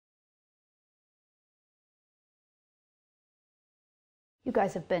You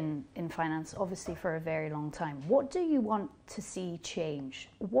guys have been in finance, obviously, for a very long time. What do you want to see change?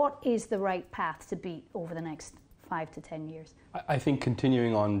 What is the right path to beat over the next 5 to 10 years? I think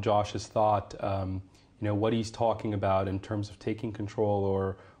continuing on Josh's thought, what he's talking about in terms of taking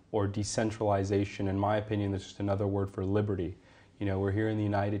control or decentralization, in my opinion, is just another word for liberty. We're here in the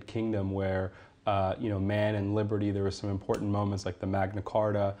United Kingdom where, man and liberty, there were some important moments like the Magna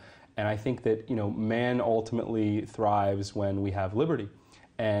Carta. And I think that, man ultimately thrives when we have liberty.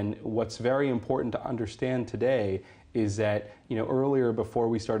 And what's very important to understand today is that, earlier before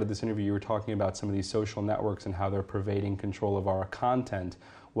we started this interview, you were talking about some of these social networks and how they're pervading control of our content.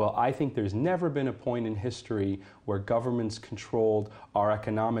 Well, I think there's never been a point in history where governments controlled our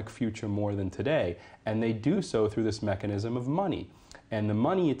economic future more than today. And they do so through this mechanism of money. And the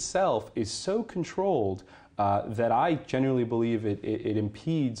money itself is so controlled that I genuinely believe it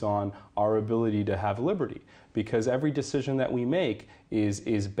impedes on our ability to have liberty, because every decision that we make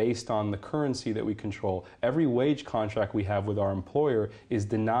is based on the currency that we control. Every wage contract we have with our employer is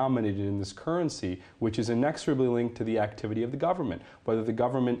denominated in this currency, which is inexorably linked to the activity of the government. Whether the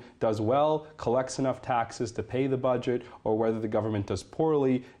government does well, collects enough taxes to pay the budget, or whether the government does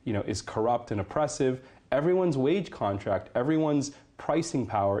poorly, is corrupt and oppressive, everyone's wage contract, everyone's pricing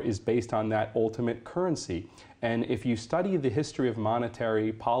power is based on that ultimate currency. And if you study the history of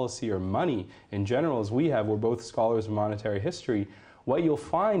monetary policy or money in general, as we have, we're both scholars of monetary history, what you'll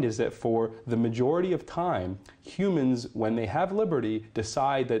find is that for the majority of time, humans, when they have liberty,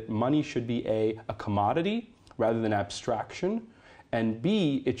 decide that money should be a commodity rather than abstraction, and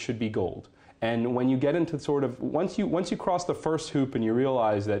B, it should be gold. And when you get into once you cross the first hoop and you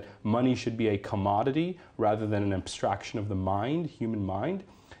realize that money should be a commodity rather than an abstraction of the mind, human mind,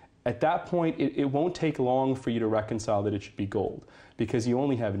 at that point it won't take long for you to reconcile that it should be gold, because you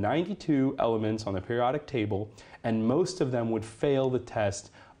only have 92 elements on the periodic table, and most of them would fail the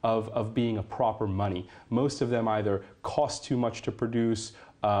test of being a proper money. Most of them either cost too much to produce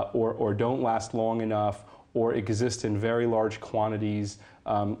or don't last long enough, or exist in very large quantities,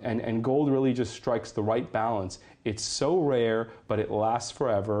 and gold really just strikes the right balance. It's so rare, but it lasts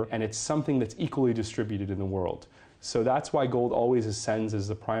forever, and it's something that's equally distributed in the world. So that's why gold always ascends as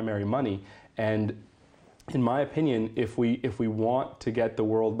the primary money. And in my opinion, if we want to get the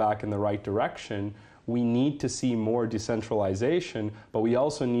world back in the right direction, we need to see more decentralization, but we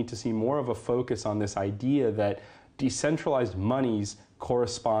also need to see more of a focus on this idea that decentralized monies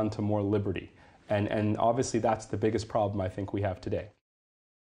correspond to more liberty. And obviously that's the biggest problem I think we have today.